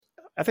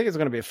I think it's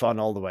going to be fun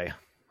all the way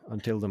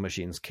until the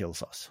machines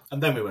kills us.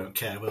 And then we won't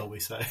care, will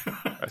we? So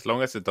As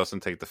long as it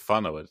doesn't take the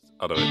fun out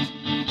of it.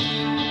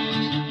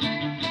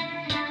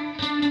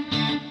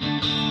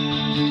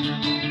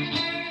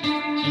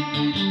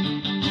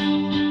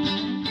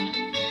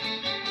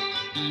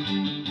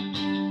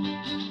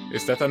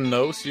 Is that a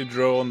nose you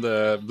draw on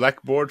the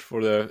blackboard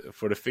for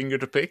the finger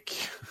to pick?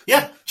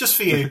 Yeah, just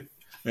for you.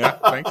 Yeah,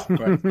 thanks.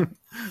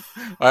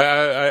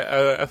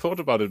 I thought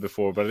about it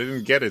before, but I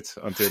didn't get it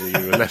until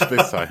you left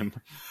this time.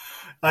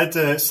 I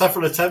had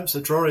several attempts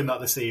at drawing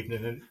that this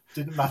evening, and it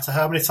didn't matter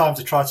how many times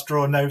I tried to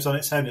draw a nose on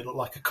its own, it looked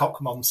like a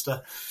cock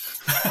monster.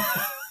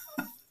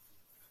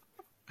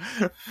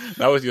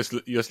 Now it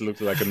just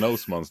looked like a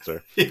nose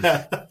monster.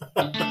 Yeah.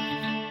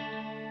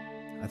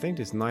 I think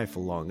this knife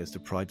along is the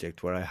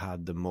project where I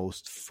had the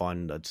most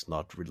fun that's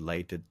not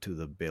related to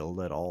the build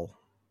at all.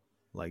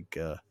 Like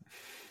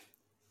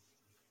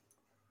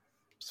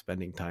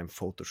spending time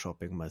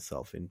photoshopping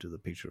myself into the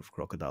picture of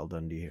Crocodile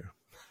Dundee here.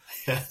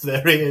 Yeah,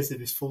 there he is in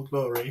his full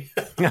glory.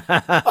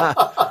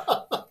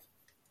 That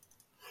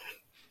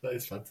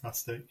is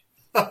fantastic.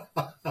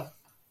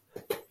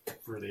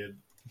 Brilliant.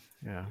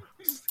 Yeah,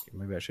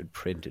 maybe I should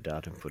print it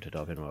out and put it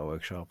up in my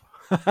workshop.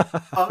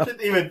 I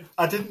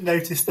didn't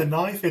notice the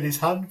knife in his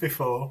hand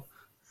before.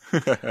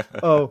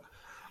 Oh,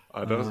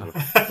 that was the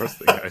first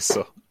thing I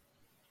saw.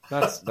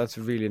 That's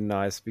really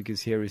nice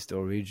because here is the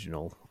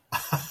original.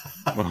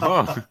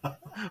 Uh-huh.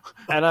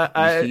 And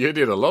I you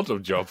did a lot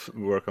of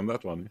work on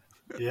that one.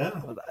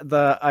 Yeah.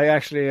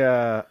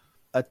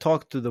 I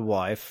talked to the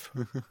wife,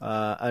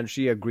 and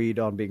she agreed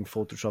on being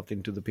photoshopped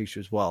into the picture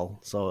as well.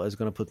 So I was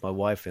going to put my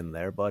wife in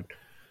there, but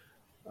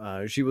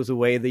she was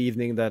away the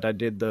evening that I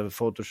did the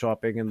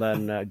photoshopping, and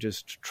then I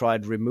just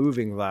tried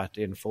removing that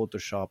in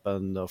Photoshop.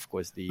 And of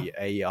course, the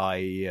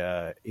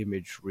AI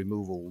image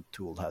removal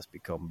tool has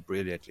become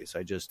brilliantly. So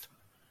I just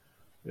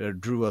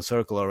drew a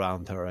circle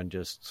around her and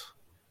just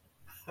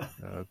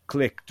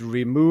clicked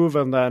remove,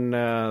 and then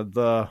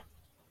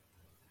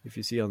if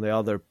you see on the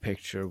other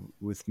picture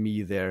with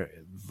me there,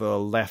 the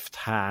left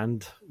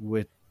hand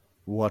with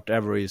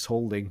whatever he's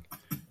holding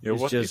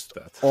is just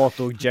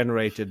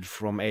auto-generated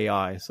from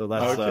AI. So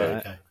that's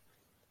okay.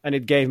 And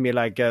it gave me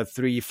like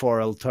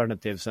 3-4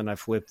 alternatives, and I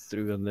flipped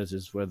through, and this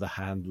is where the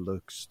hand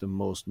looks the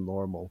most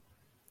normal.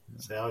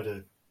 See, I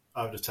would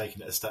have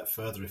taken it a step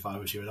further if I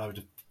was you, and I would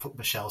have put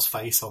Michelle's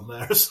face on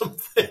there or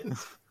something.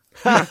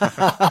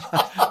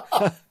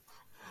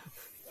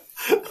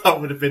 That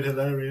would have been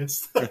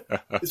hilarious.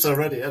 It's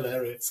already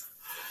hilarious.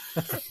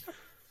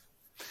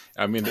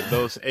 I mean,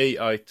 those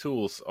AI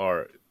tools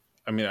are.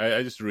 I mean,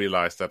 I just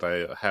realized that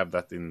I have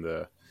that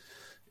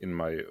in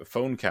my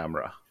phone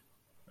camera.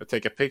 I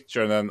take a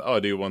picture and then,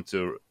 do you want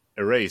to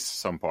erase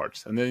some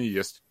parts? And then you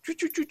just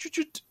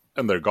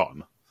and they're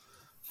gone.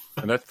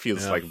 And that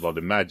feels like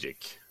bloody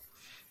magic.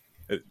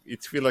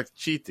 It feels like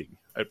cheating.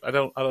 I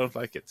don't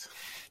like it.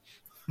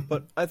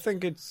 But I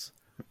think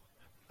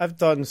I've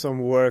done some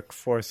work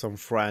for some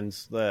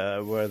friends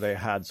where they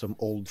had some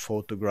old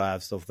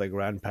photographs of their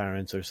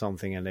grandparents or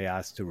something, and they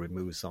asked to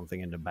remove something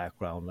in the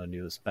background, and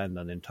you spend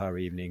an entire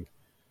evening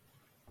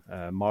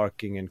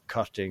marking and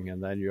cutting,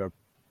 and then you're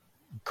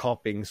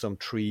copying some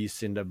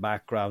trees in the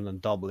background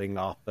and doubling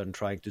up and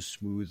trying to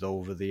smooth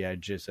over the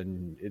edges,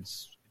 and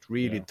it's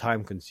really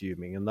time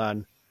consuming. And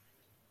then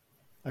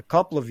a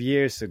couple of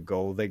years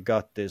ago, they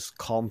got this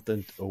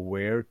content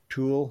aware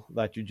tool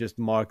that you just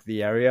mark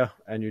the area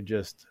and you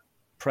just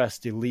press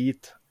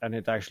delete, and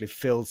it actually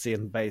fills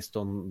in based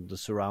on the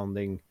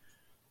surrounding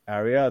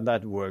area. And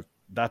that worked.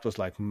 That was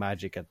like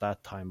magic at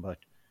that time. But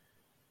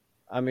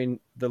I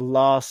mean, the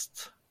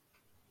last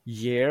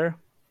year,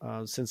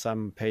 since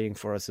I'm paying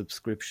for a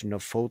subscription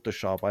of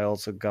Photoshop, I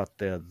also got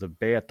the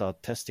beta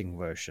testing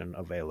version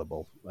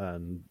available,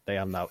 and they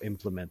have now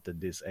implemented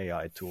this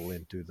AI tool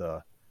into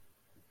the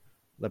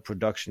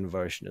production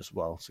version as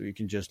well. So you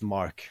can just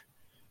mark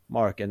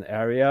an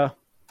area,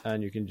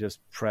 and you can just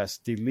press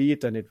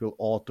delete, and it will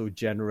auto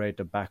generate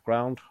a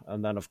background.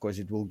 And then of course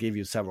it will give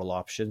you several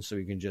options, so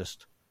you can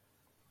just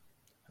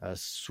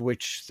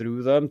switch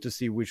through them to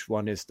see which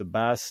one is the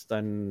best.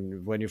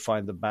 And when you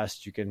find the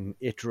best, you can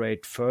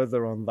iterate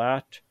further on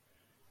that,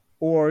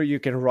 or you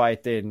can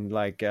write in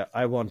like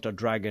I want a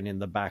dragon in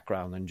the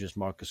background, and just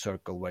mark a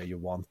circle where you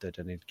want it,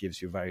 and it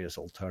gives you various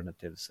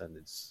alternatives. And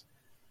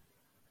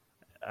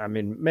I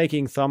mean,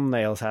 making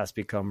thumbnails has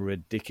become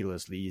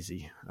ridiculously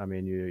easy. I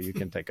mean, you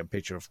can take a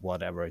picture of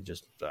whatever.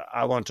 Just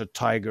I want a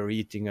tiger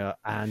eating an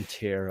ant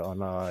here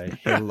on a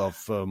hill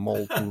of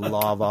molten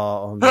lava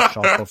on the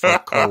top of a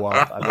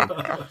co-op. I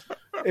mean,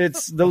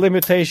 it's the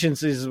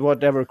limitations is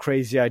whatever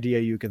crazy idea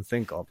you can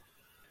think of.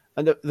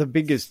 And the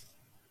biggest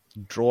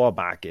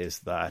drawback is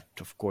that,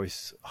 of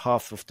course,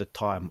 half of the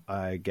time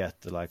I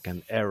get like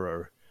an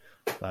error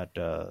that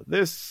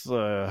this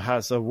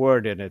has a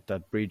word in it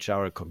that breach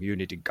our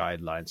community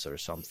guidelines or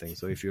something.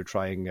 So if you're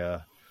trying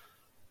to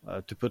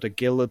put a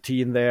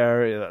guillotine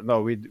there,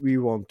 no, we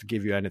won't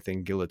give you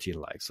anything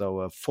guillotine-like.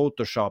 So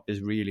Photoshop is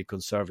really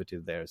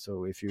conservative there.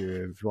 So if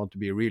you want to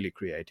be really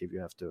creative, you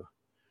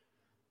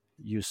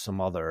use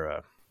some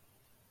other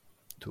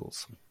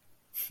tools.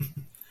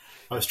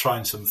 I was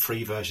trying some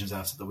free versions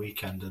out at the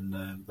weekend,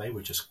 and they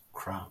were just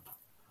crap.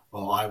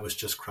 Or I was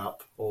just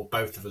crap, or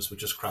both of us were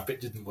just crap. It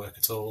didn't work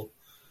at all.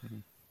 Mm-hmm.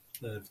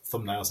 The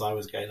thumbnails I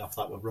was getting off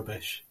that were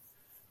rubbish.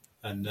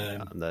 And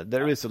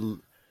there is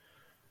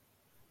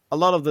a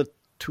lot of the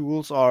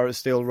tools are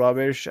still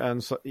rubbish,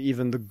 and so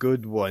even the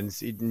good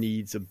ones, it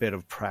needs a bit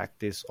of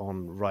practice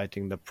on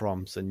writing the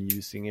prompts and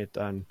using it.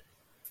 And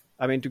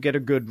I mean, to get a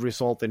good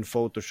result in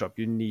Photoshop,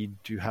 you need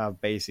to have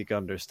basic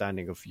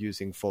understanding of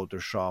using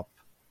Photoshop,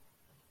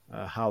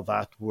 how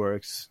that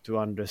works, to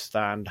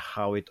understand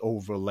how it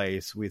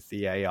overlays with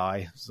the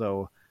AI.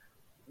 So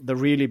the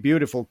really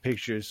beautiful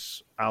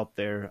pictures out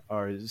there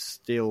are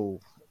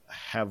still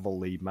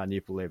heavily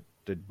manipulated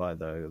by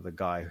the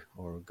guy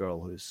or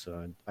girl who's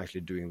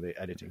actually doing the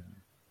editing.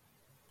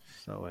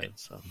 So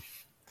it's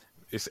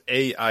is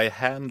AI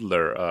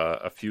handler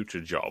a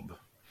future job?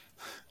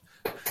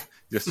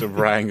 Just to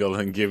wrangle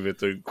and give it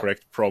the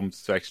correct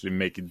prompts to actually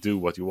make it do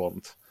what you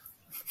want.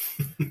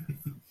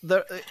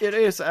 It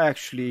is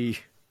actually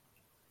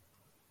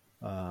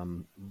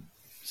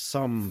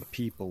some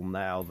people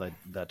now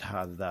that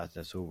have that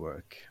as a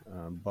work,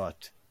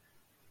 but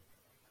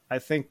I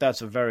think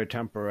that's a very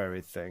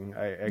temporary thing.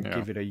 I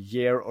give it a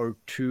year or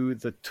two.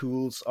 The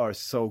tools are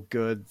so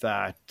good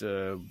that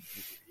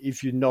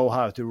if you know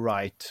how to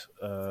write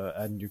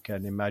and you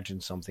can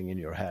imagine something in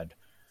your head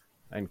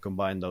and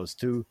combine those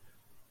two,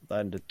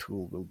 then the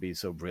tool will be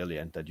so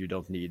brilliant that you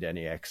don't need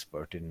any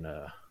expert in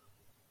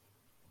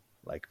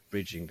like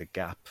bridging the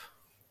gap.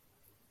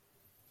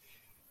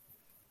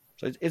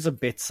 So it's a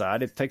bit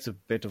sad. It takes a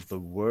bit of the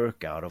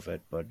work out of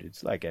it, but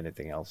it's like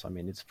anything else. I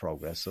mean, it's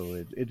progress, so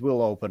it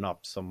will open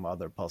up some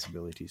other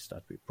possibilities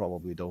that we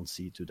probably don't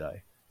see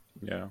today.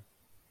 Yeah,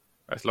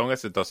 as long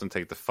as it doesn't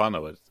take the fun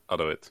out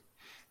of it.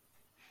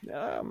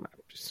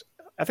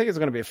 I think it's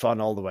going to be fun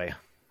all the way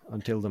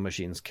until the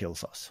machines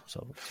kills us.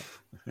 So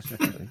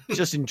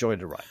just enjoy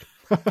the ride.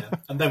 Yeah.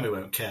 And then we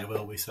won't care,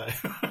 will we? So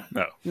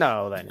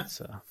no, then it's.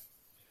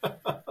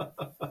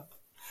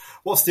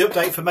 What's the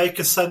update for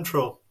Makers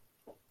Central?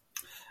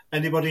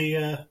 Anybody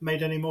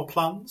made any more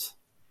plans?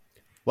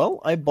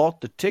 Well, I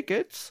bought the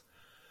tickets,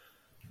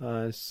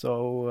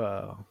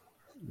 so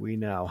we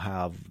now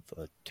have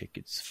the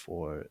tickets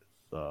for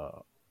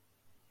the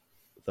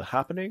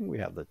happening. We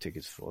have the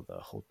tickets for the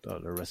hotel,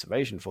 the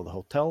reservation for the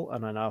hotel,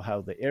 and I now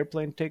have the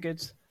airplane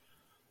tickets.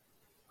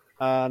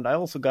 And I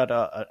also got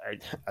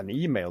an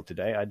email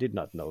today. I did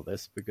not know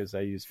this because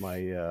I used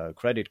my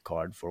credit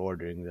card for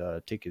ordering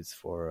the tickets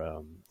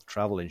for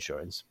travel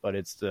insurance, but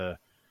it's the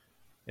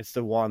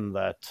one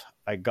that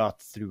I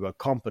got through a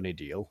company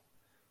deal.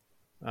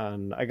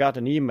 And I got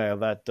an email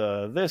that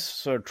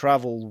this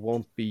travel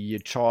won't be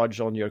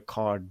charged on your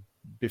card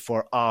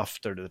before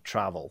after the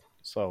travel.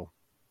 So,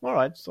 all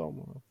right,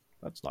 so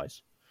that's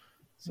nice.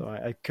 So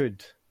I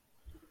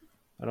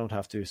don't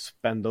have to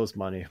spend those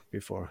money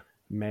before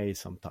May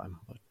sometime.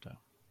 But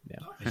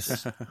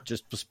nice.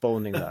 just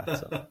postponing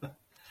that.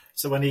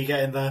 So when are you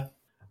getting there?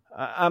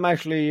 I'm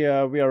actually,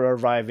 we are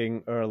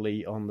arriving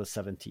early on the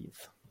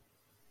 17th.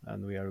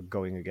 And we are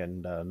going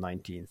again the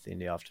 19th in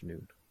the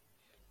afternoon.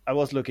 I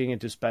was looking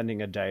into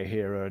spending a day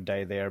here or a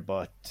day there,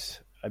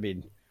 but I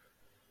mean,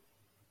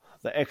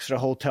 the extra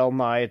hotel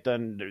night,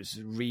 and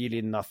there's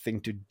really nothing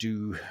to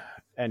do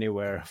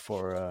anywhere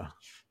for,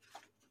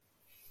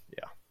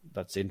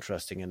 that's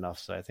interesting enough.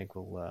 So I think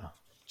we'll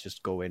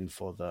just go in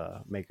for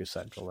the Maker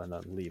Central and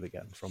then leave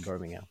again from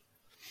Birmingham.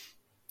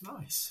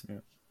 Nice. Yeah,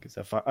 because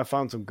I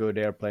found some good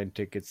airplane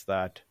tickets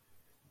that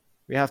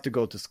we have to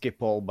go to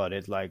Schiphol, but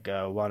it's like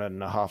a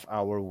 1.5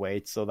 hour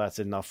wait, so that's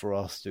enough for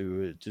us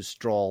to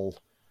stroll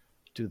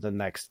to the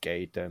next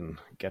gate and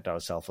get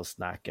ourselves a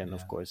snack. And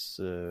of course,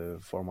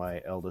 for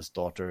my eldest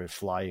daughter,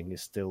 flying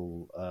is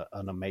still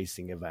an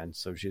amazing event,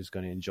 so she's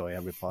going to enjoy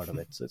every part of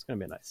it. So it's going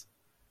to be nice.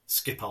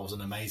 Schiphol's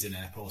an amazing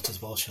airport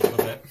as well. She'll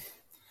love it.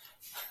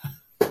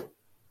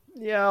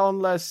 Yeah,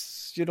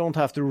 unless you don't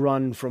have to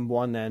run from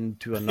one end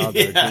to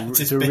another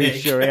to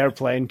reach your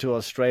airplane to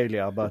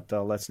Australia. But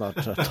let's not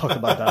talk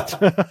about that.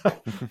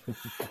 But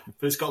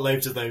it's got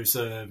loads of those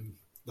the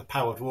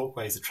powered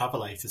walkways, the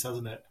travelators,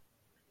 hasn't it?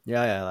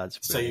 Yeah, that's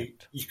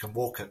brilliant. So you can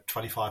walk at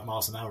 25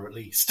 miles an hour at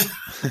least.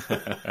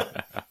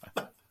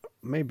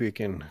 Maybe we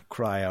can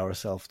cry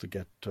ourselves to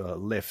get a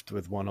lift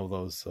with one of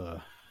those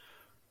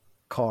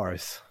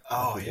cars.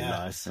 Oh, yeah.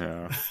 Nice.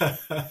 Yeah.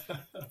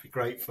 That'd be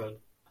great fun.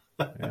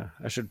 Yeah,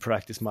 I should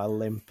practice my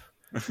limp.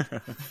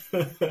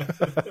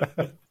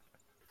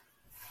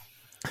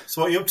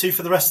 So what are you up to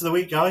for the rest of the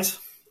week, guys?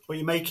 What are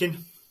you making?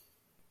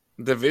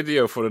 The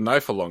video for the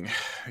knife along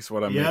is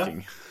what I'm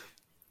making.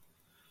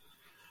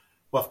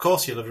 Well, of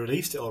course you'll have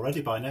released it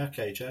already by now,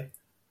 KJ.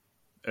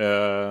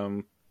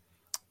 Yeah.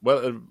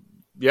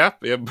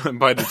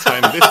 By the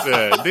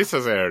time this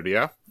has aired,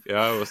 yeah,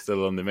 I was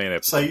still on the main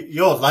episode. So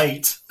you're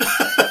late.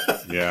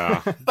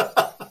 Yeah.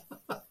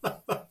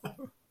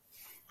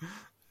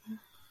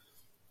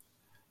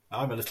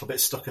 I'm a little bit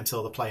stuck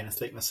until the planer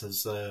thickness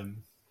is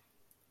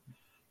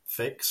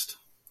fixed.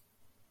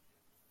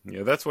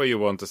 Yeah, that's why you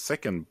want a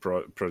second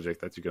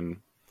project that you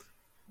can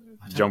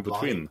jump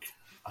between.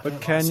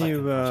 But can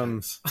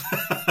you?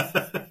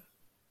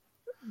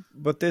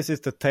 But this is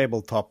the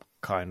tabletop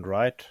kind,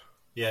 right?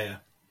 Yeah.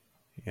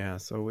 Yeah.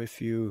 So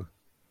if you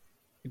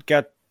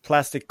get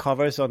plastic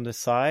covers on the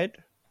side.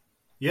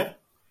 Yeah.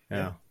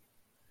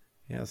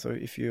 Yeah, so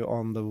if you're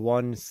on the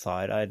one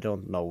side, I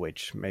don't know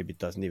which, maybe it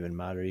doesn't even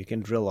matter. You can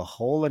drill a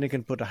hole and you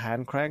can put a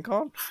hand crank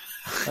on,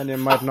 and you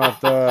might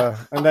not,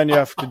 and then you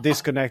have to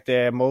disconnect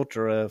the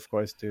motor, of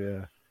course,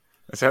 to...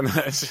 And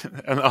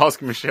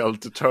ask Michelle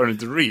to turn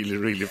it really,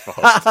 really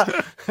fast.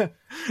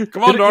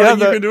 Come on, darling,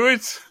 you can do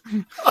it.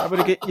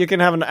 But you can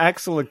have an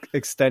axle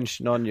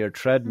extension on your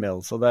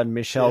treadmill, so then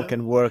Michelle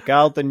can work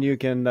out and you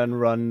can then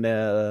run...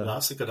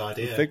 That's a good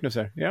idea.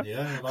 Thicknesser, yeah?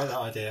 Yeah, I like that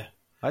idea.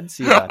 I'd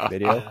see that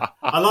video. Yeah.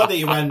 I like that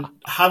you went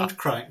hand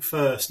crank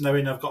first,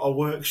 knowing I've got a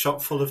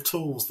workshop full of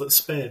tools that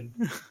spin.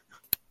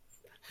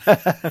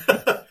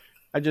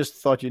 I just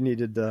thought you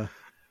needed the...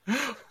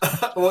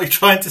 What are you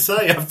trying to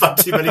say? I've had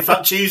too many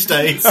Fat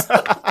Tuesdays.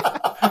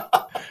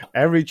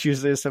 Every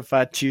Tuesday is a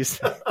Fat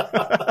Tuesday.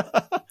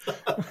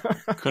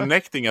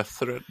 Connecting a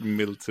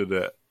treadmill to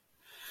the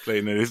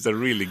planer is a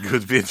really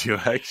good video,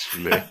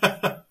 actually.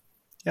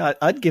 Yeah,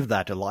 I'd give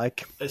that a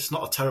like. It's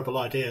not a terrible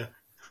idea.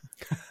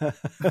 I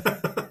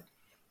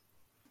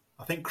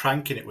think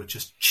cranking it would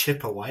just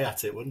chip away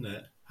at it, wouldn't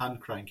it? Hand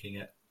cranking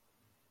it.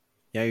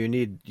 Yeah, you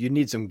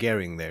need some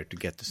gearing there to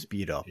get the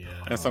speed up. Yeah.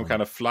 And some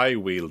kind of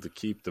flywheel to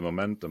keep the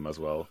momentum as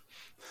well.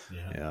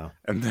 Yeah.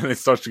 And then it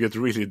starts to get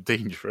really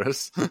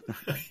dangerous.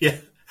 Yeah.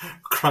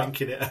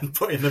 Cranking it and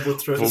putting the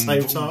wood through at the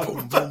same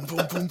time.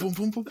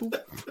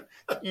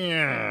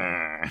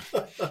 Yeah.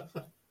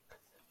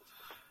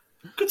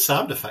 Good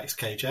sound effects,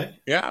 KJ.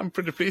 Yeah, I'm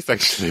pretty pleased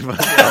actually.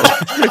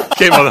 It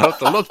came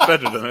out a lot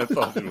better than I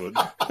thought it would.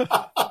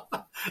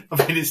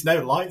 I mean, it's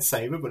no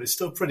lightsaber, but it's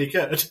still pretty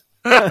good.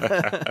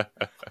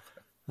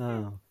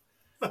 Oh.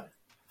 But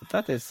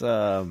that is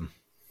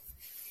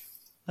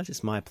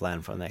my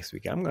plan for next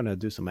week. I'm gonna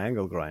do some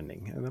angle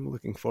grinding, and I'm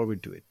looking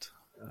forward to it.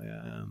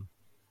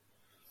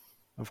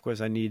 Of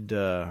course, I need.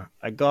 I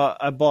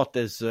bought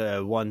this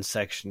one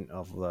section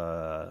of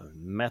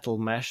metal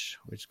mesh,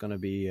 which is gonna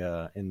be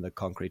in the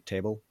concrete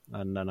table,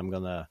 and then I'm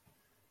gonna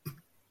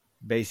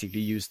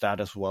basically use that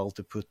as well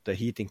to put the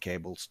heating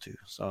cables to.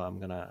 So I'm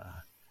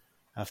gonna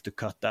have to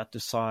cut that to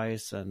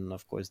size, and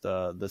of course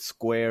the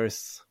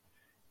squares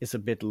is a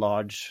bit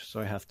large,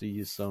 so I have to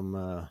use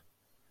some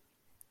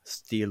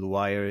steel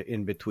wire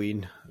in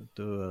between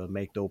to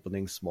make the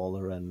opening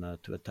smaller and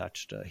to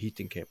attach the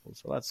heating cable.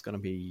 So that's going to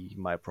be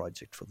my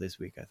project for this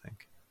week, I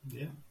think.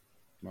 Yeah.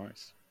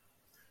 Nice.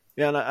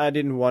 Yeah, and I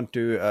didn't want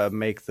to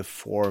make the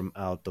form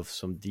out of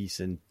some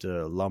decent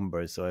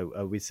lumber, so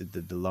I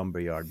visited the lumber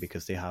yard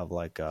because they have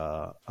like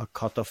a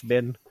cut-off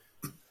bin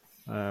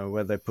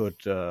where they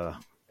put,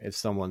 if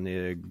someone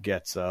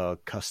gets a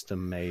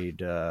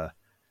custom-made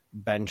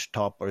bench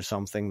top or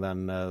something,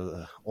 then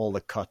all the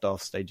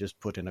cut-offs they just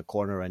put in a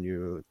corner and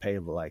you pay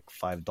like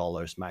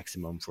 $5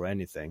 maximum for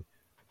anything.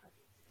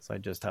 So I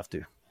just have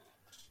to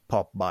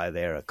pop by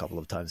there a couple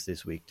of times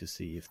this week to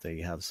see if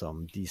they have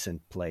some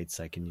decent plates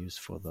I can use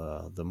for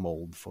the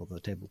mold for the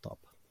tabletop.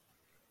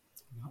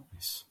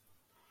 Nice.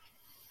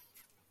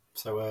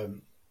 So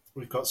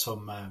we've got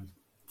some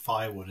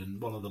firewood,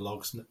 and one of the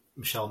logs,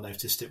 Michelle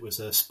noticed it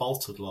was a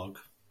spaltered log.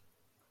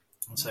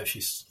 And so she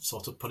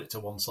sort of put it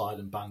to one side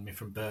and banned me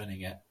from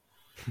burning it.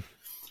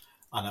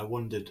 And I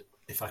wondered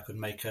if I could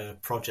make a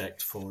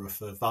project for her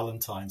for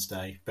Valentine's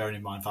Day, bearing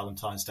in mind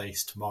Valentine's Day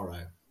is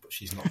tomorrow, but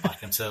she's not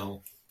back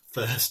until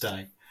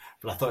Thursday.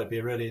 But I thought it'd be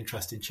a really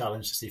interesting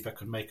challenge to see if I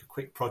could make a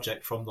quick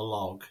project from the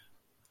log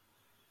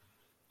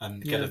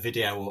and get a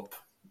video up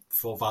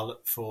for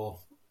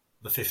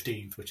the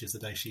 15th, which is the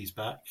day she's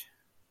back.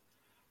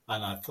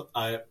 And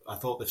I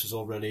thought this was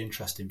all really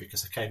interesting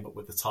because I came up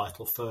with the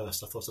title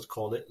first. I thought I'd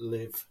call it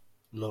Live,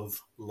 Love,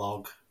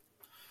 Log.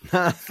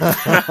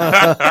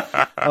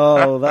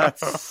 Oh,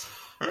 that's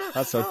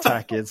so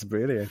tacky. It's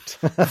brilliant.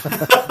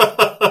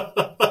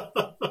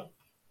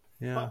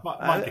 Yeah,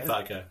 might give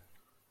that a go.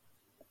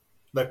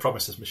 No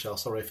promises, Michelle.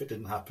 Sorry if it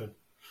didn't happen.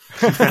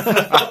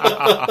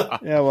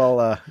 Yeah,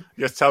 well...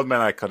 just tell me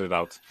I cut it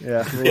out.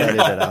 Yeah, we'll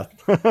edit it out.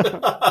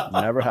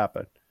 Never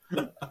happened.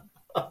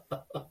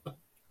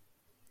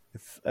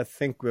 I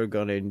think we're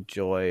going to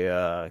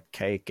enjoy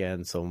cake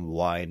and some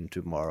wine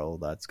tomorrow.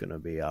 That's going to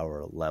be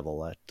our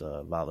level at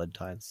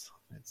Valentine's.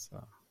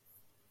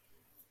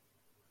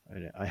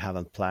 I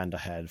haven't planned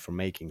ahead for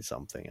making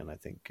something, and I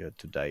think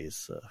today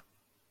is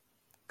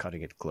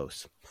cutting it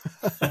close.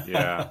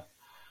 Yeah.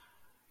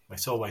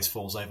 It always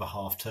falls over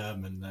half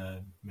term, and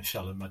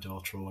Michelle and my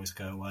daughter always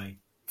go away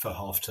for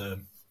half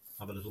term,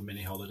 have a little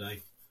mini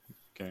holiday.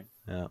 Okay.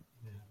 Yeah.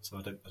 So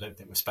I don't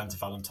think we've spent a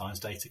Valentine's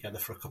Day together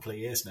for a couple of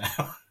years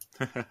now.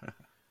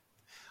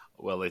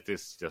 Well, it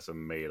is just a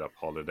made-up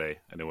holiday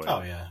anyway.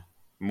 Oh, yeah.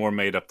 More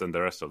made up than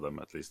the rest of them,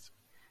 at least.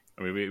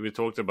 I mean, we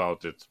talked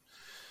about it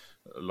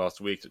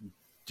last week.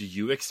 Do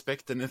you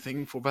expect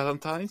anything for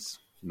Valentine's?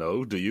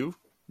 No. Do you?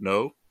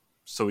 No.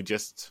 So we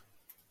just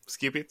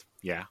skip it?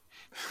 Yeah.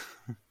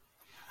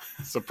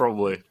 So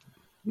probably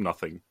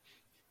nothing.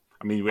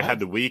 I mean, we had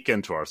the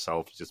weekend to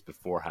ourselves just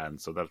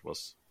beforehand, so that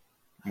was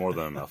more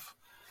than enough.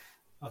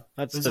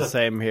 That's the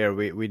same here.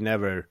 We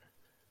never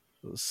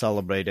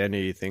celebrate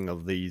anything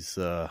of these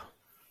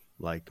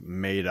like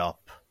made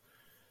up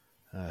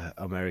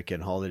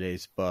American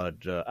holidays,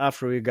 but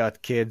after we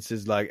got kids,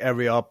 it's like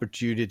every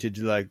opportunity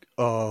to like,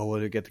 oh,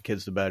 when we get the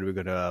kids to bed, we're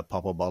gonna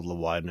pop a bottle of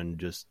wine and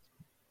just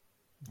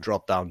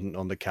drop down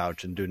on the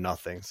couch and do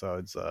nothing. So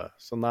it's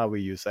so now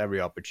we use every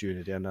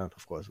opportunity, and then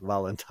of course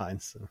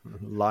Valentine's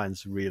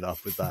lines read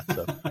up with that.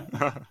 So.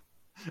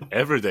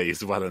 Every day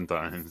is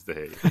Valentine's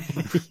Day.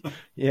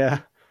 Yeah.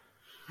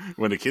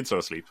 When the kids are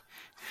asleep.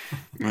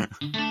 It's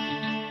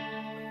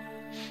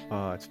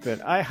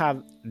been. I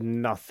have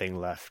nothing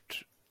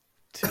left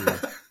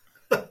to.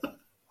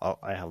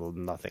 I have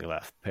nothing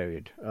left.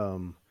 Period.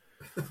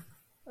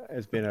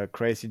 It's been a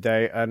crazy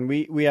day, and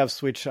we have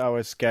switched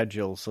our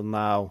schedule, so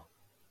now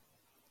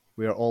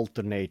we are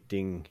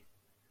alternating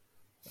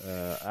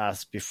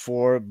as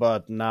before.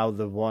 But now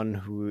the one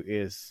who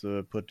is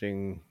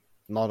putting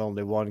not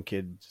only one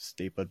kid to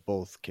sleep, but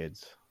both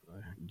kids,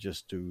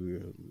 just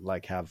to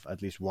like have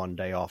at least one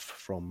day off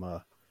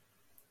from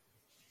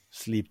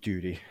sleep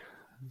duty.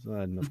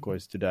 And of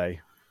course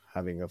today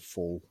having a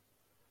full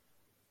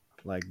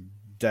like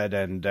dead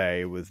end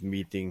day with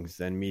meetings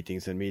and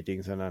meetings and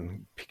meetings, and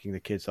then picking the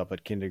kids up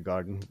at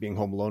kindergarten, being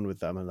home alone with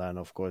them, and then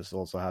of course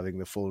also having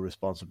the full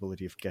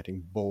responsibility of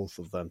getting both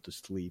of them to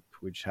sleep,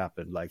 which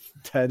happened like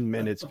 10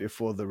 minutes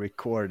before the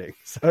recording.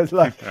 So it's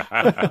like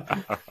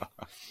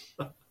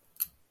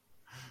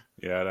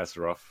Yeah, that's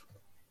rough.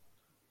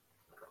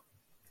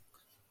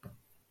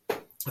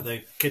 Are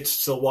the kids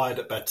still wired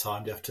at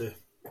bedtime? Do you have to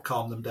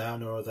calm them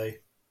down, or are they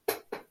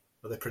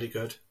pretty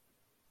good?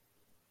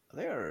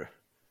 They're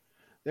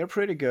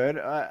pretty good.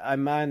 I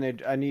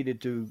needed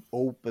to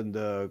open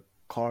the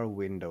car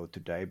window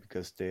today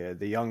because the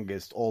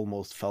youngest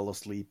almost fell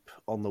asleep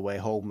on the way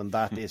home, and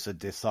that is a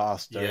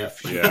disaster.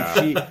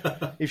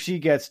 Yeah. If she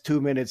gets 2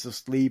 minutes of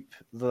sleep,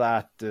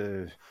 that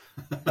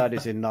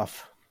is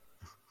enough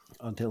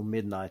until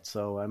midnight.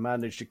 So I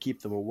managed to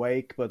keep them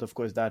awake, but of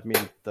course that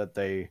meant that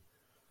they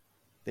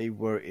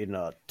were in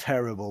a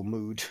terrible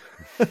mood.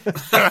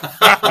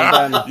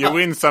 And then, you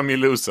win some, you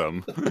lose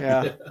some.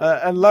 Yeah,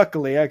 and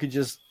luckily I could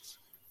just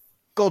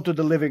go to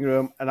the living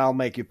room and I'll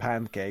make you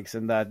pancakes,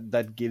 and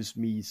that gives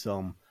me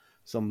some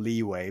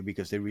leeway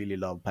because they really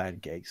love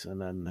pancakes. And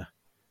then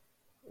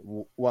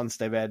once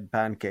they've had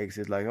pancakes,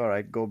 it's like, all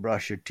right, go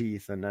brush your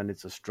teeth, and then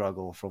it's a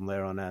struggle from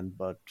there on end.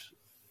 But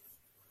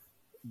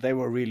they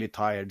were really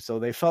tired, so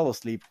they fell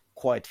asleep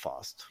quite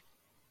fast.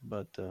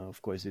 But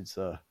of course it's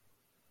a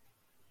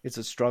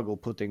struggle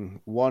putting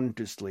one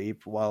to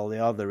sleep while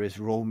the other is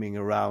roaming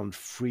around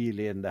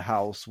freely in the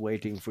house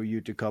waiting for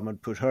you to come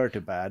and put her to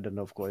bed. And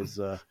of course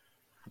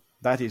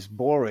that is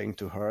boring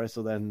to her,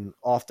 so then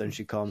often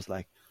she comes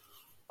like,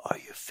 are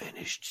you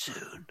finished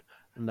soon?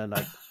 And then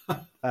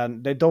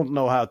and they don't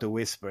know how to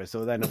whisper,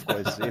 so then of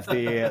course if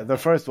the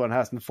first one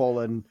hasn't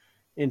fallen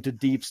into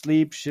deep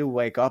sleep, she'll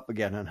wake up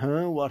again and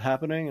what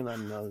happening, and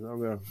then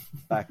we're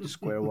back to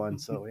square one.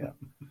 So yeah,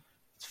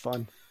 it's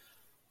fun.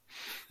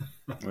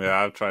 Yeah,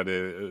 I've tried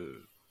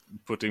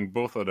putting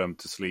both of them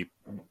to sleep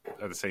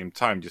at the same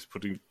time, just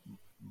putting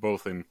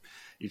both in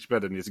each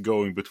bed and just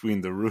going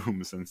between the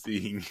rooms and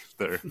seeing if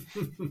they're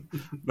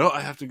no,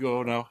 I have to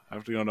go now.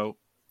 No,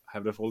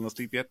 have they fallen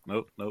asleep yet?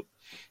 No. So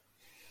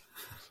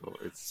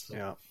it's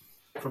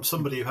From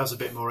somebody who has a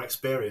bit more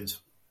experience,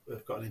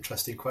 I've got an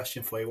interesting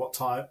question for you. What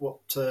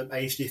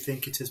age do you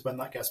think it is when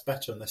that gets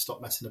better and they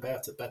stop messing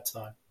about at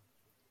bedtime?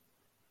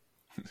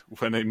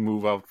 when they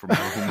move out from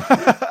home.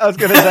 I was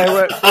going to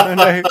say when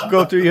I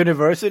go to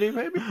university,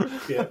 maybe.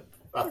 Yeah,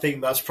 I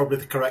think that's probably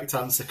the correct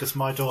answer, because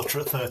my daughter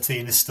at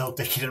 13 is still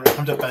dicking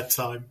around at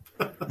bedtime.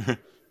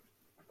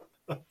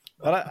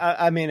 But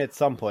I mean, at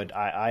some point,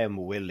 I am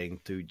willing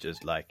to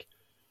just like,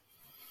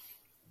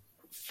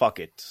 fuck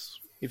it.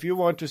 If you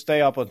want to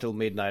stay up until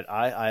midnight,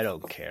 I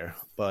don't care.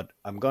 But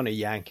I'm going to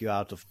yank you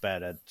out of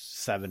bed at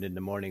 7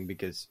 a.m.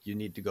 because you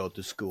need to go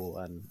to school.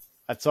 And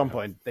at some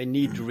point, they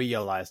need to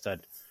realize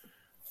that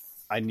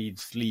I need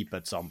sleep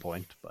at some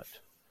point. But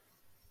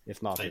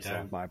if not, it's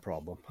not my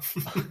problem.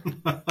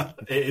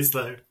 It is,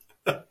 though.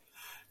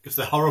 Because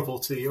they're horrible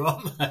to you,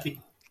 aren't they?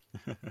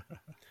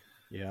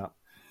 Yeah.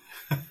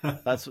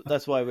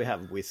 That's why we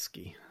have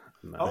whiskey.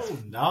 Oh,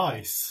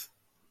 nice.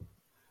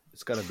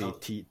 It's got to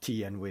be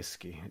tea and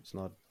whiskey. It's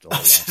not all I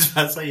was just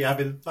about to say,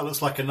 that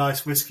looks like a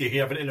nice whiskey.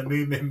 You have it in a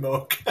Moomin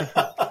mug.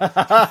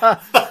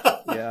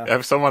 Yeah.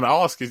 If someone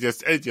asks,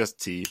 it's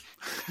just tea.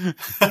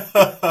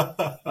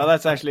 Well,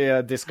 that's actually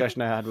a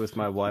discussion I had with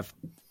my wife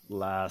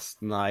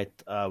last night.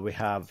 We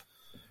have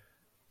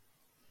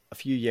a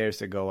few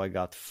years ago, I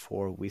got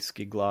 4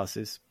 whiskey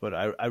glasses, but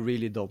I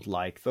really don't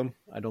like them.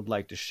 I don't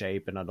like the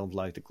shape, and I don't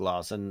like the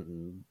glass,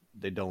 and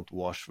they don't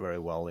wash very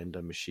well in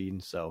the machine.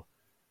 So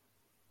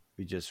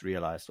we just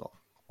realized, well,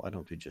 why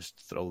don't we just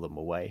throw them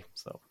away?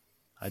 So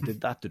I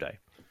did that today.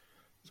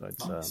 So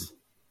it's nice.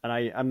 and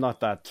I'm not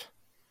that.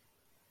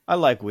 I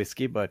like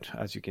whiskey, but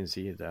as you can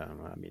see,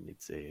 I mean,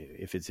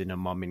 if it's in a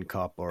mumming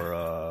cup or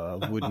a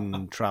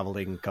wooden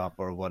traveling cup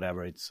or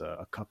whatever, it's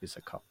a cup is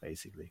a cup,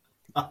 basically.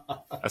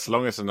 As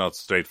long as it's not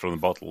straight from the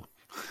bottle,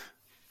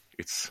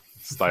 it's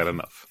style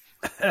enough.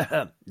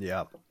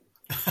 Yeah.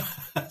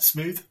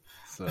 Smooth.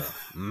 So,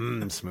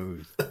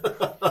 smooth.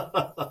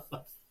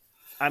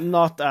 I'm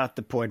not at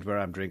the point where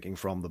I'm drinking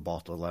from the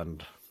bottle,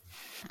 and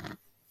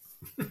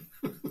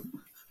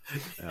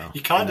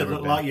You kind of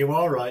look like you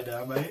are right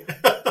now, mate.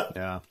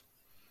 Yeah,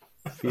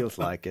 feels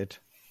like it.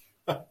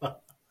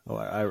 Oh,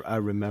 I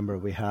remember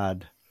we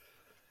had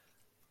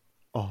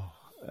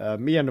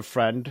me and a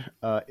friend.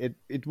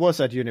 It was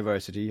at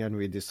university, and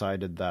we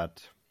decided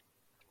that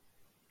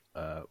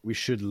we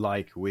should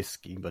like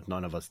whiskey, but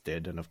none of us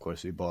did. And of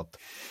course, we bought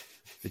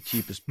the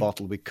cheapest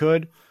bottle we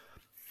could,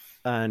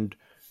 and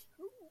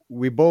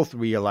we both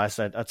realized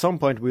that at some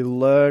point we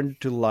learned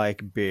to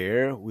like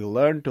beer, we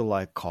learned to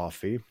like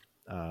coffee,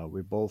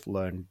 we both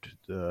learned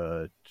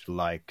to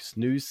like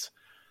snus.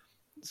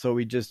 So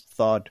we just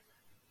thought,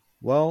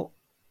 well,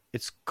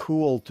 it's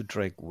cool to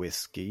drink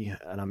whiskey,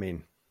 and I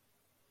mean,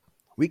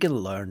 we can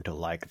learn to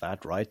like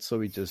that, right? So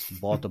we just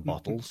bought a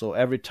bottle. So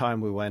every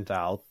time we went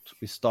out,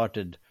 we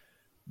started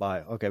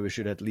by, okay, we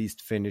should at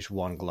least finish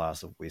one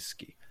glass of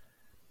whiskey.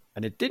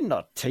 And it did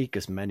not take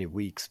us many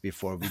weeks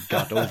before we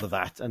got over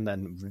that, and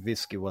then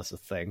whiskey was a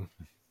thing.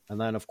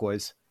 And then, of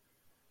course,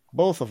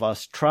 both of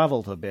us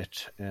traveled a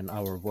bit in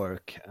our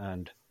work,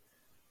 and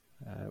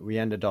we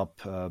ended up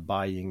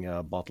buying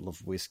a bottle of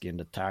whiskey in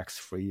the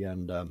tax-free,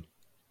 and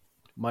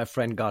my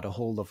friend got a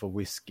hold of a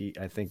whiskey.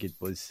 I think it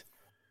was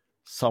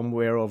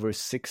somewhere over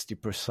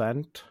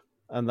 60%.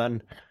 And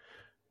then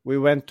we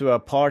went to a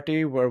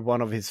party where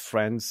one of his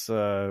friends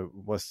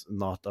was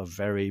not a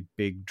very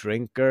big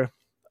drinker,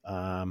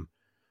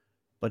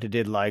 but he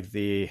did like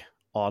the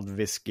odd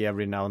whiskey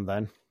every now and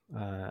then,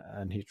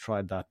 and he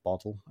tried that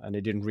bottle, and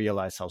he didn't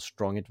realize how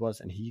strong it was,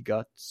 and he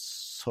got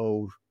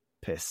so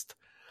pissed.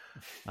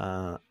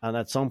 And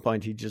at some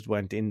point, he just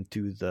went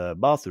into the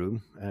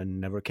bathroom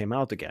and never came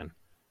out again.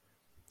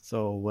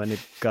 So when it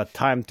got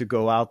time to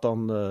go out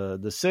on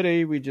the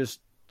city, we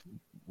just,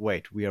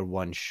 wait, we are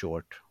one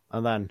short.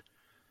 And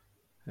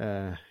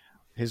then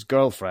his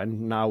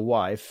girlfriend, now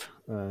wife,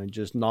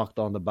 just knocked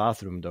on the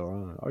bathroom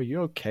door. Are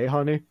you okay,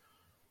 honey?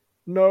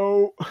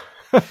 No.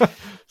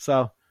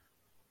 So,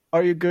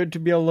 are you good to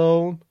be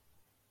alone?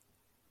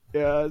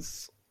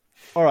 Yes.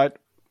 All right.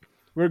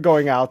 We're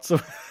going out. So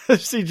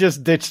she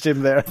just ditched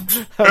him there.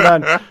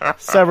 And then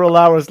several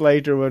hours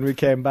later when we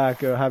came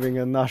back having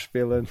a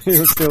Nashville, and he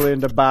was still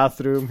in the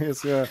bathroom.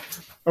 He's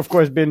of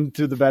course been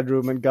to the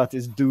bedroom and got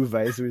his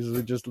duvet, so he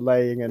was just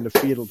laying in the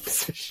fetal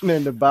position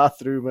in the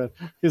bathroom, and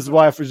his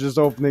wife was just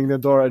opening the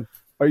door and,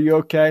 are you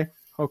okay?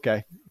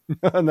 Okay.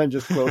 And then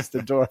just closed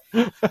the door.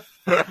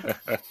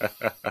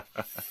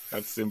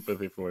 That's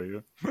sympathy for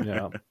you.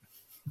 Yeah.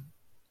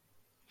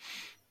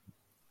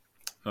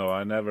 No,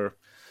 I never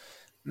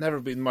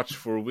been much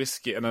for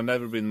whiskey, and I've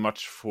never been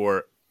much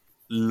for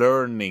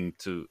learning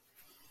to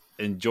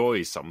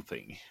enjoy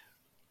something.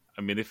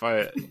 I mean, if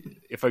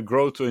I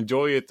grow to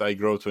enjoy it, I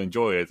grow to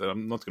enjoy it.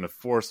 I'm not going to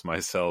force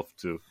myself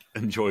to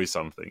enjoy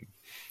something.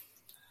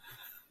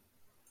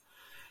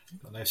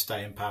 Got no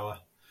staying power.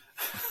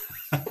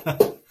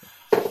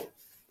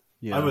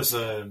 Yeah. I was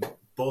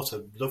bought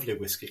a lovely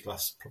whiskey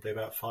glass probably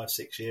about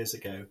 5-6 years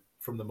ago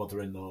from the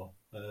mother-in-law,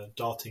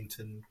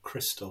 Dartington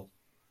Crystal.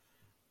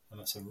 And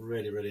that's a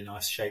really, really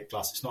nice shaped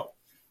glass. It's not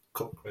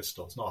cut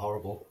crystal. It's not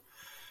horrible,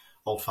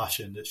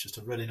 old-fashioned. It's just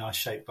a really nice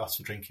shaped glass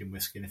for drinking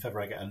whiskey. And if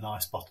ever I get a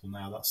nice bottle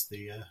now, that's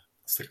the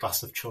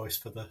glass of choice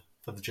for the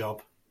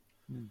job.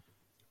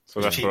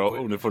 So that's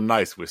only for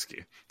nice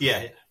whiskey.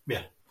 Yeah.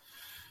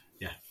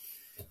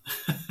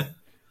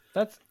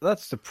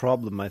 That's the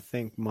problem. I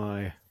think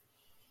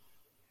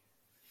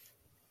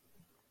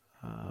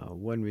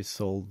when we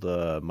sold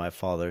my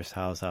father's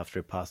house after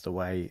he passed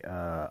away,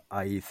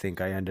 I think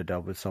I ended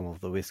up with some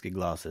of the whiskey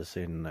glasses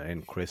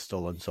in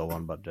crystal and so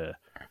on. But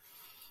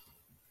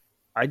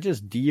I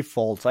just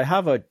default. I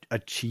have a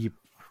cheap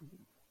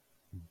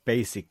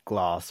basic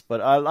glass,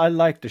 but I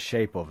like the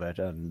shape of it,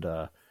 and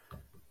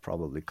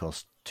probably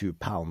cost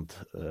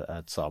 £2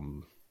 at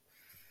some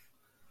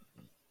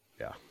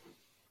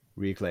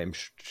reclaim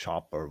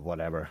shop or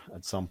whatever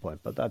at some point.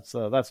 But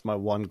that's my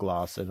one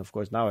glass, and of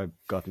course now I've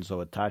gotten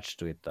so attached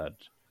to it that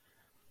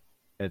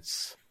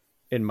it's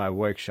in my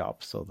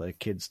workshop so the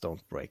kids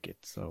don't break it.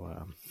 So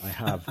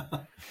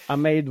I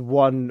made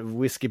one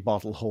whiskey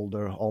bottle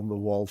holder on the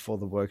wall for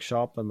the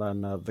workshop, and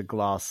then the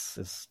glass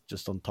is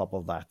just on top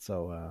of that.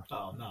 So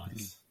oh,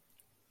 nice.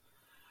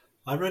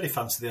 I really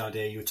fancy the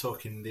idea. You were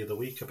talking the other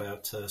week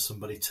about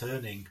somebody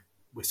turning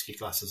whiskey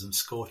glasses and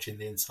scorching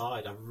the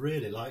inside. I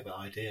really like that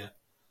idea.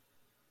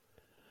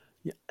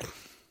 yeah,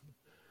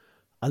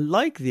 I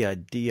like the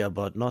idea,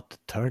 but not the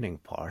turning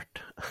part.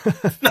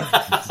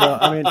 So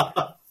I mean,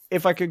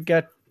 if I could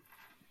get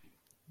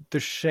the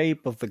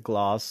shape of the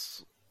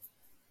glass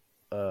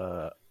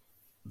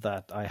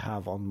that I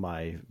have on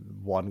my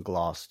one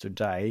glass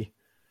today,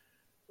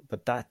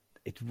 but that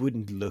it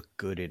wouldn't look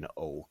good in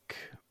oak.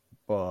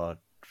 But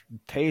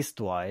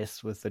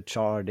taste-wise, with the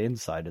charred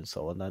inside and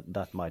so on,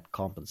 that might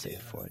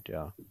compensate for it.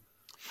 Yeah.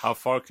 How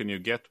far can you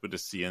get with the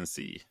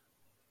CNC?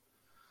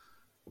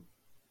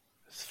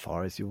 As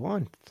far as you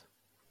want.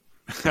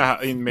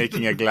 In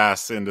making a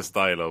glass in the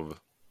style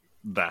of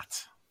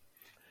that.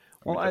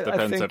 Well,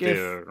 I think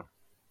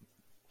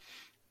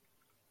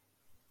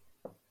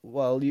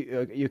well,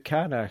 you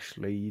can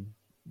actually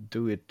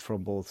do it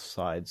from both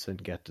sides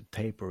and get the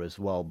taper as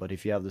well. But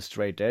if you have the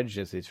straight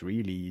edges, it's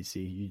really easy.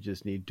 You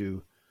just need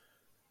to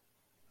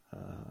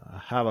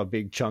have a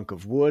big chunk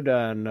of wood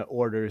and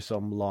order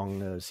some long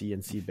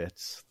CNC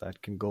bits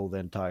that can go the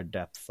entire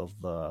depth of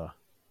the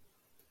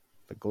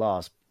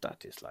glass.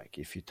 That is like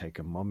if you take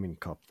a mumming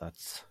cup,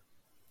 that's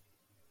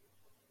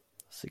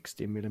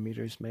 60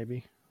 millimeters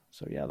maybe.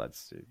 So yeah,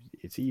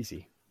 it's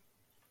easy.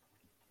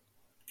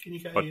 Can you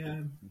get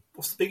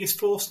what's the biggest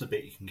Forstner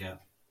bit you can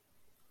get?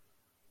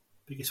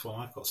 Biggest one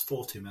I've got is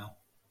 40 mil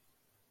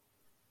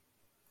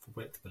for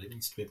width, but it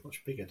needs to be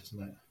much bigger,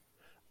 doesn't it?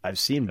 I've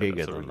seen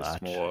bigger than really that.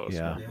 Small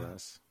yeah.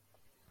 glass.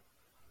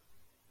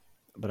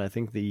 But I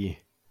think you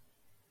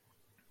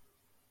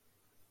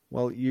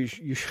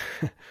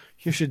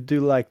should do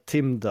like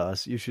Tim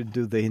does. You should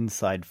do the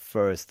inside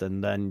first,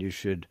 and then you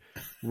should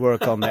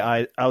work on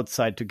the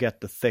outside to get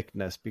the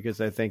thickness.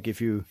 Because I think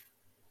if you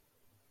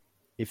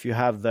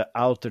have the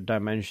outer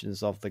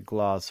dimensions of the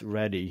glass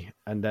ready,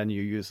 and then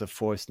you use a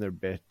Forstner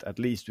bit, at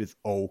least with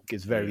oak,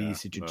 it's very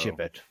easy to chip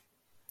it.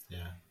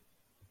 Yeah.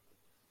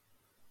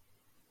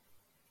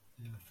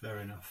 Yeah, fair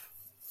enough.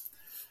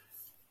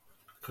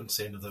 I couldn't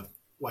see another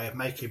way of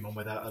making one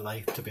without a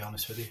lathe, to be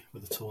honest with you,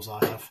 with the tools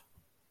I have.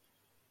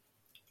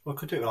 Well, I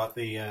could do it like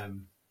the...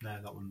 no,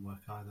 that wouldn't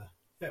work either.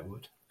 Yeah, it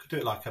would. Could do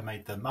it like I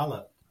made the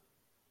mallet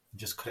and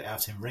just cut it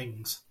out in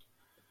rings.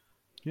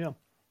 Yeah.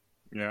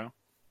 Yeah.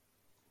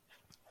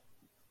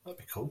 That'd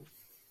be cool.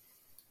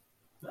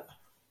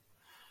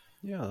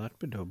 Yeah, that'd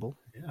be doable.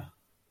 Yeah.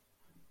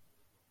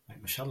 I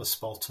think Michelle has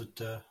spaltered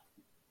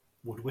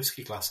wood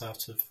whiskey glass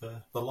out of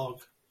the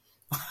log.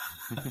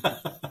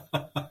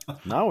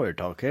 Now we're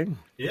talking.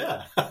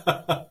 Yeah.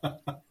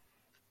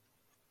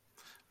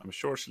 I'm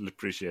sure she'll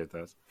appreciate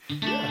that.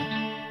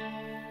 Yeah.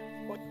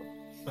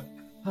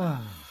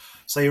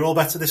 So you're all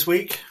better this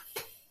week?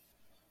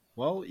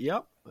 Well,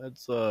 yep.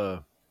 It's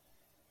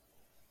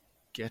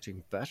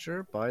getting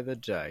better by the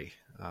day.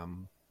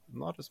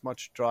 Not as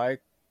much dry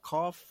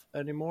cough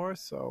anymore,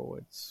 so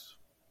it's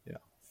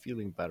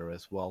feeling better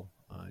as well.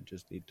 I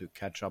just need to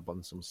catch up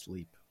on some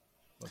sleep.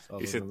 But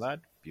other than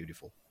that,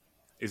 beautiful.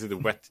 Is it the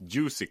wet,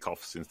 juicy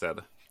coughs instead?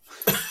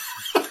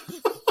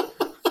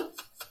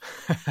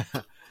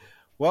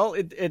 Well,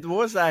 it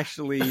was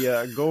actually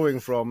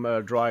going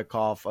from dry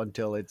cough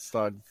until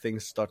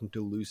things starting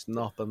to loosen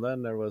up, and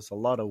then there was a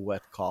lot of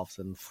wet coughs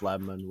and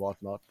phlegm and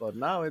whatnot. But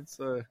now it's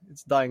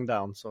dying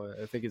down, so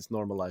I think it's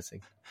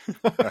normalizing.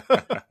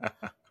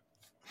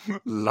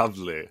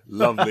 Lovely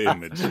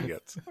image you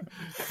get.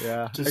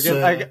 Yeah,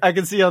 I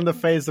can see on the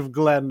face of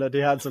Glenn that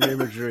he had some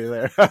imagery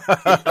there.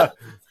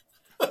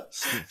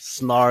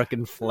 Snark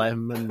and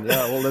phlegm and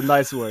all the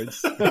nice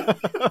words.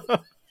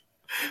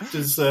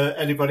 Does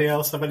anybody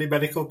else have any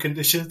medical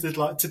conditions they'd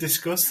like to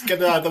discuss?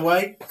 Get it out of the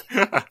way.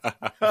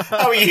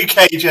 How are you,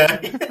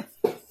 KJ?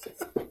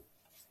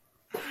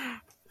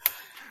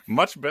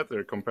 Much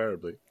better,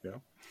 comparably. Yeah.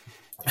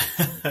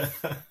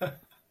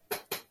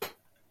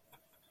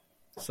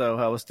 So,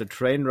 how was the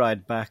train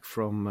ride back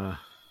from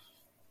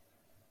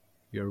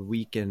your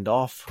weekend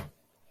off?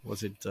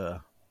 Was it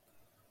a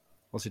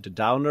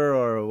downer,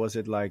 or was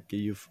it like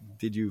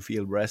did you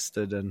feel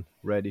rested and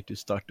ready to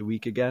start the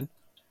week again?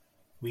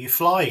 Were you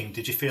flying?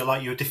 Did you feel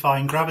like you were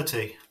defying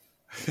gravity?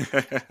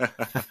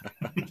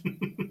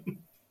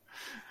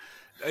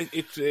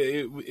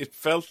 It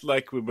felt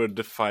like we were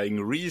defying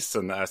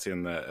reason, as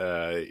in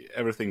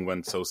everything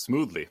went so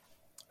smoothly.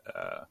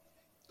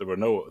 There were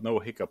no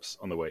hiccups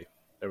on the way.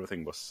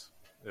 Everything was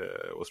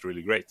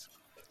really great.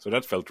 So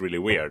that felt really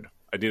weird.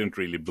 I didn't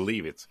really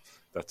believe it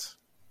that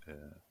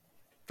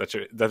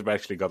we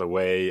actually got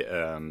away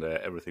and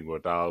everything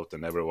worked out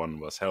and everyone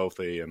was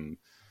healthy and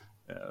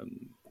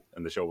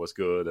the show was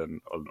good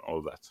and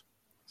all that.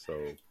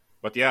 So,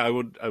 but yeah, I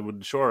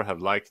would sure have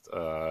liked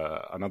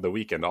another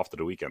weekend after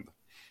the weekend.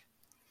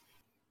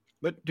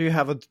 But do you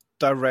have a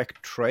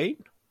direct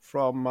train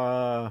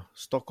from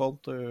Stockholm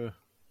to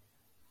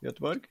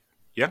Göteborg?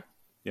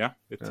 Yeah.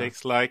 It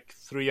takes like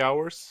 3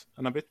 hours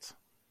and a bit.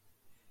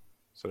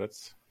 So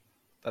that's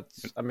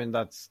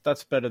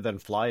better than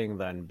flying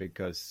then,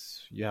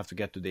 because you have to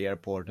get to the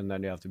airport and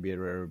then you have to be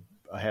there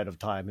ahead of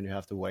time and you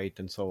have to wait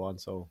and so on.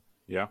 So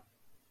yeah,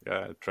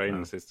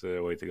 trains is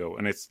the way to go,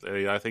 and it's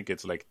I think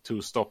it's like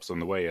 2 stops on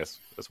the way as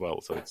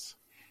well, so it's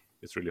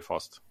really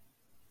fast.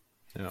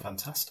 Yeah.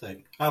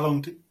 Fantastic. How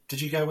long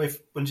did you go away?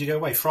 When did you go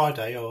away?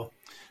 Friday or?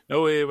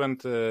 No, we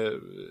went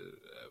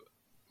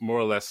more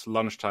or less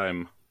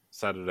lunchtime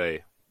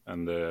Saturday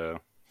and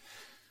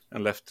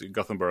left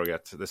Gothenburg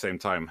at the same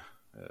time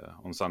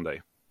on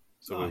Sunday.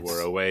 So Nice. we were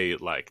away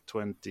like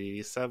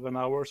 27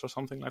 hours or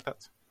something like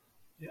that.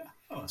 Yeah.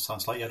 Oh, it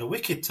sounds like you had a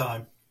wicked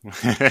time.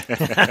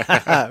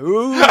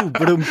 Ooh,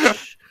 boom.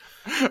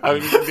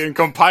 I've been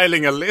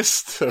compiling a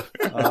list.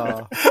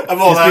 I'm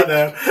all out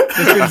now.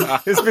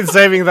 He's been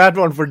saving that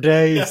one for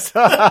days.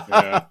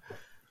 Yeah.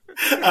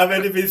 I've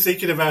only been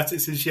thinking about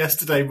it since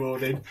yesterday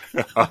morning.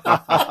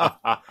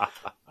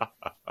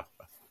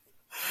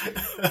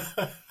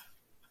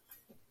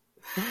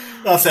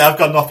 That's it, I've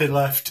got nothing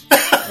left.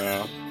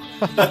 Yeah.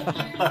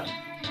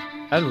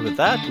 And with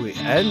that, we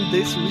end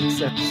this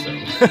week's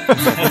episode.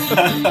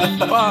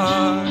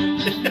 Bye.